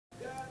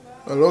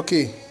Well,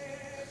 okay.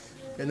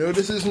 You know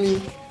this is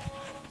me,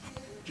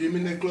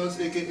 Jimmy Nicholas,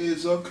 aka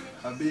Zuck,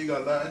 a big, a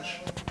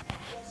large.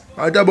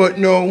 Right about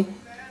now,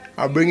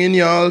 I'm bringing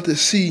y'all to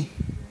see.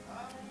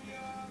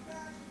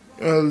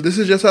 Well, this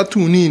is just a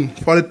tune-in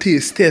for the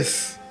taste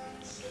test.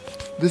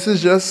 This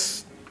is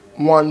just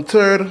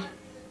 1/3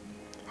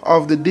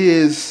 of the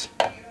days,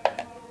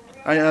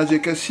 and as you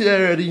can see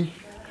already,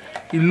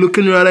 it's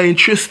looking rather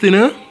interesting,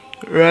 huh?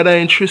 Rather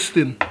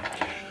interesting.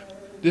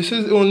 This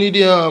is only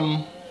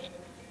the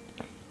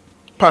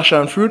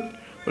passion fruit.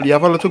 Well, you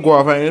have a little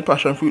guava in it,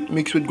 passion fruit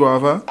mixed with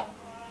guava.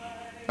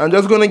 I'm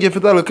just gonna give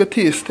it a little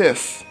taste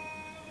test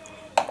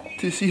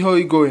to see how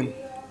it going.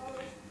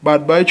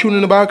 Bad boy tune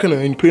in the back,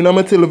 and playing on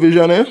my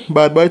television,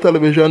 Bad boy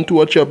television to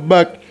watch your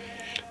back.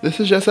 This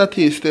is just a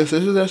taste test.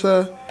 This is just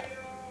a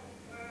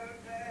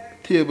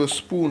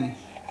tablespoon.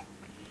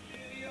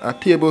 A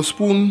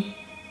tablespoon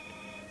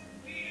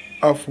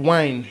of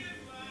wine.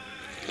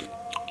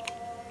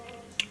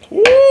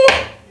 Ooh.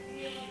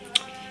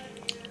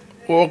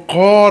 Oh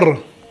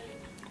God.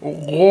 Oh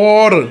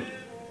God.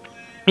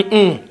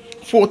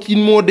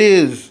 14 more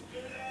days.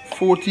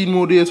 14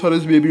 more days for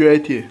this baby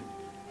right here.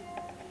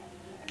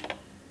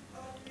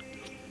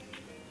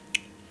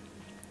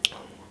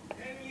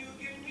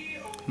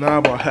 Nah,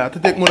 boy, I have to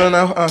take more than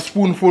a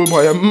spoonful,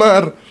 boy. I'm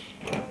mad.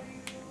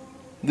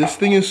 This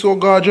thing is so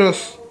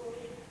gorgeous.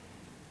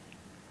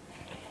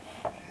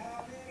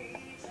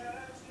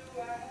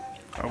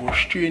 I will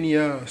strain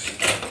your ass.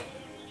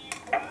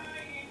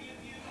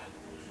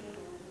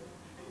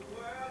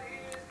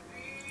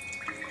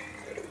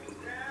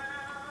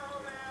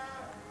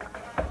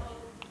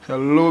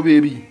 Hello,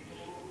 baby.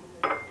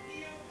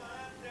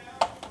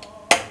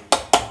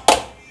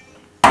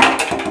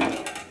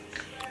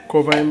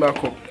 Cover him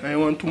back up. I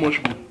don't want too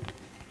much good.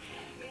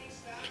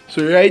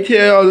 So right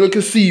here, as you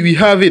can see, we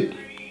have it.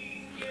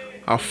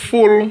 A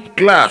full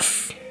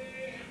glass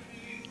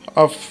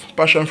of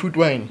passion fruit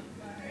wine.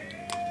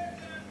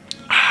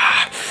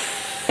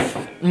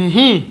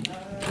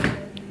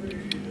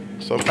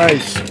 Some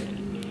ice.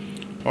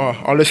 Oh,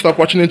 I'll stop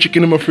watching the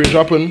chicken in my fridge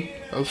happen.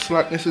 How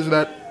slackness is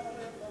that?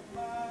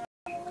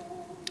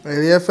 Right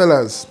here,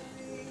 fellas.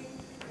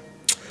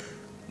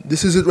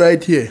 This is it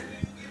right here.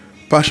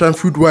 Passion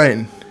fruit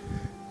wine.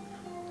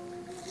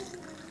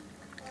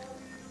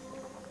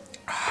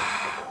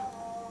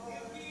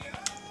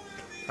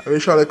 I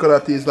wish I could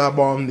have tasted that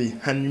bomb day.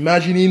 And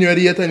imagine in your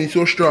diet and it's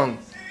so strong.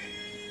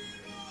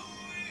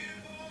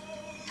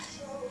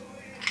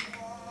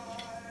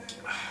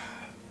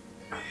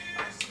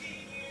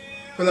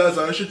 Fellas,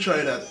 I should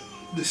try that.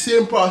 The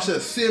same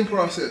process, same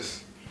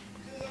process.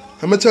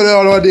 I'm gonna tell you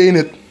all what they in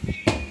it.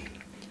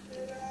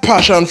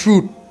 Passion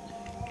fruit.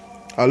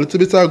 A little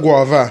bit of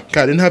guava.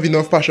 Cause I didn't have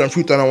enough passion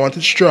fruit and I want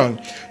it strong.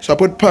 So I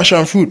put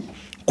passion fruit,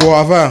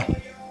 guava,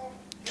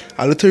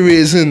 a little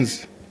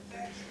raisins,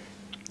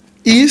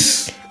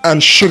 yeast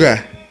and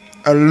sugar.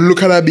 And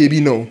look at that baby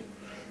now.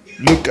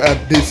 Look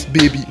at this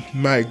baby.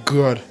 My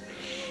God.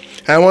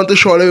 I want to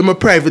show you my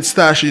private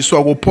stash, so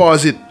I will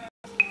pause it.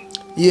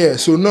 Yeah,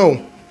 so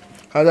now,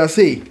 as I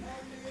say,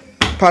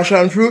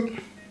 passion fruit,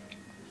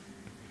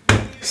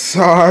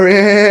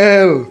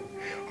 sorrel.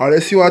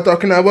 Let's see what I'm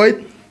talking about.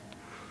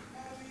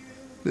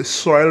 The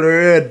soil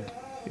red.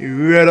 It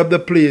red up the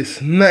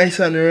place. Nice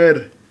and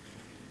red.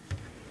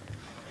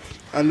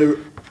 And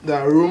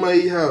the aroma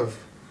you have.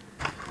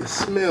 The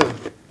smell.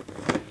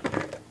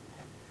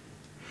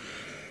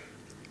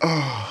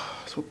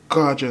 Oh, so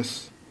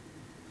gorgeous.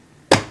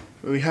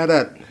 We had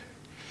that.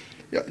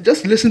 Yeah,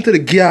 just listen to the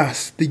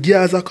gas. The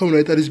gas are coming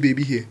right at this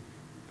baby here.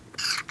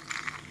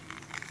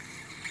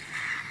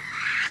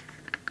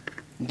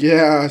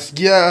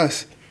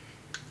 Gas.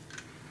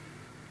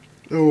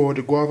 Oh,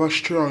 the guava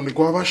strong. The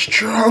guava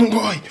strong,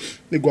 boy.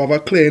 The guava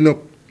clearing up.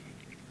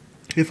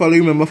 If I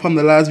remember from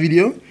the last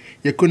video,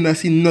 you couldn't have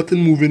seen nothing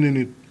moving in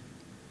it.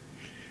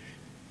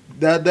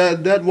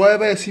 That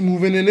whatever you see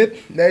moving in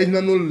it, there is no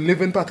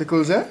living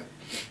particles,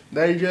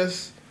 That is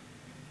just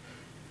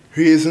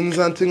raisins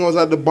and things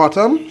at the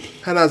bottom.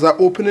 And as I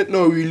open it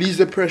now, release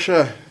the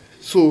pressure.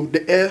 So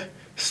the air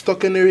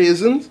stuck in the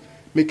raisins,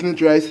 making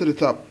it rise to the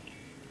top.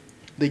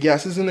 The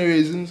gases in the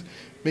raisins,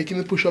 making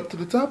it push up to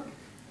the top.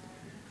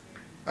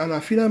 And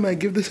I feel I might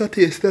give this a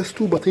taste test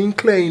too, but it ain't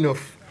clear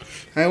enough.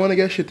 I don't want to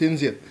get shit in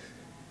yet.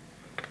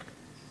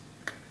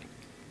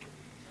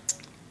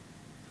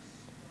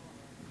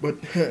 But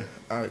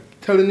I'm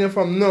telling you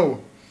from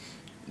now,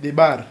 they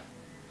bad.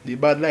 They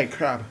bad like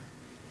crab.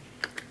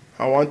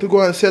 I want to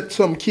go and set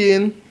some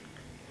cane.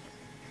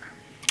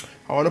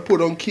 I want to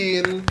put on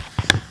cane,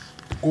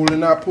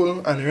 golden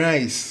apple, and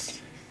rice.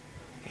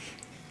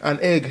 And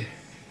egg.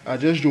 I'm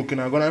just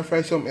joking. I'm going to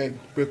fry some egg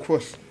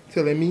breakfast.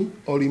 Telling me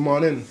all the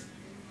morning.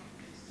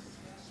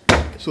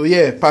 So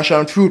yeah,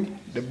 passion fruit,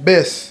 the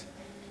best.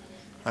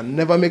 I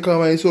never make a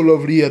wine so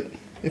lovely yet.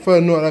 If I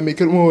know, I'll make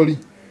it more holy.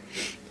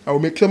 I will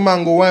make some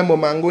mango wine, but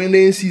mango in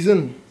the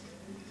season.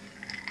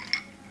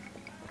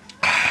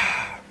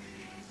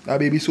 That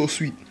baby so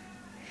sweet.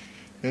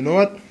 You know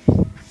what?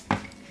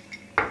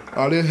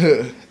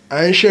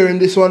 I ain't sharing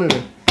this one, you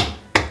know.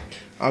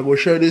 I go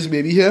share this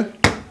baby here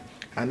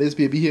and this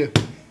baby here.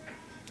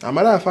 As a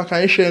matter of fact,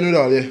 I ain't sharing with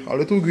all there. All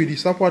the too greedy.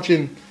 Stop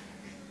watching.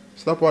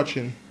 Stop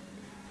watching.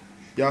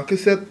 Y'all can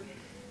set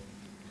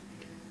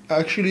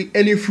actually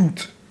any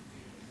fruit.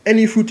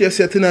 Any fruit you're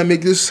setting and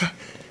make this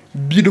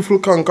beautiful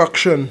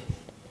concoction.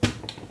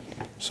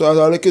 So as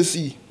all you can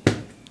see,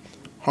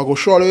 I go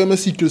show you where my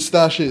secret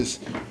stash is.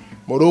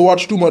 But don't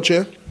watch too much,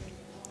 eh?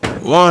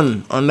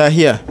 One under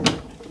here.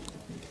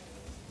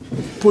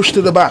 Push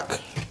to the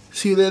back.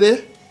 See that there?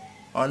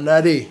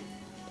 Under there.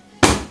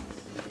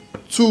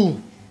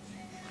 Two.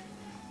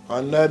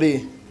 Under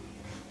there.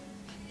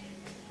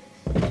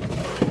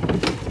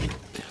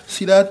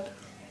 See that?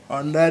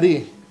 Under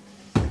there.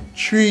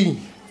 Three.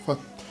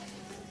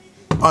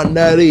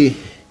 Under there.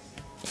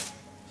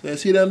 So you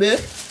see them there?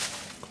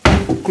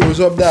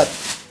 Close up that.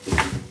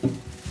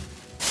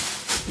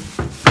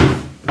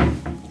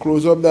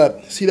 Close up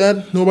that. See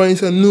that? Nobody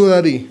said no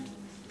that day.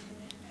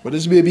 But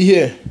this baby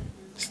here,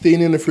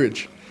 staying in the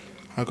fridge.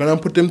 I'm gonna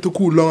put them to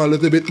cool down a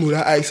little bit more.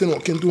 That ice ain't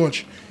working too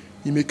much.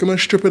 You make them a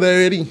strip it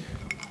already.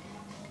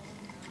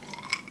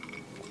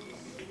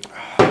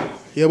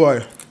 Yeah,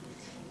 boy.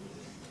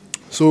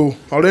 So,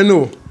 how they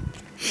know?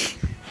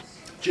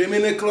 Jamie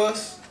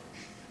Nicholas,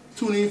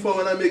 tune in for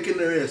when I'm making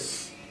the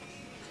rest.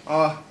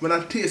 When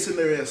I'm tasting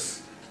the rest.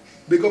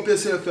 Big up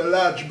yourself, you're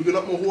large. Big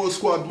up my whole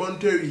squad.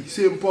 Monterey,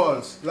 St.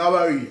 Paul's,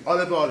 Labarrie, all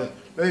that.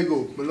 There you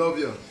go. I love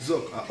you.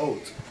 Zuck,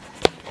 out.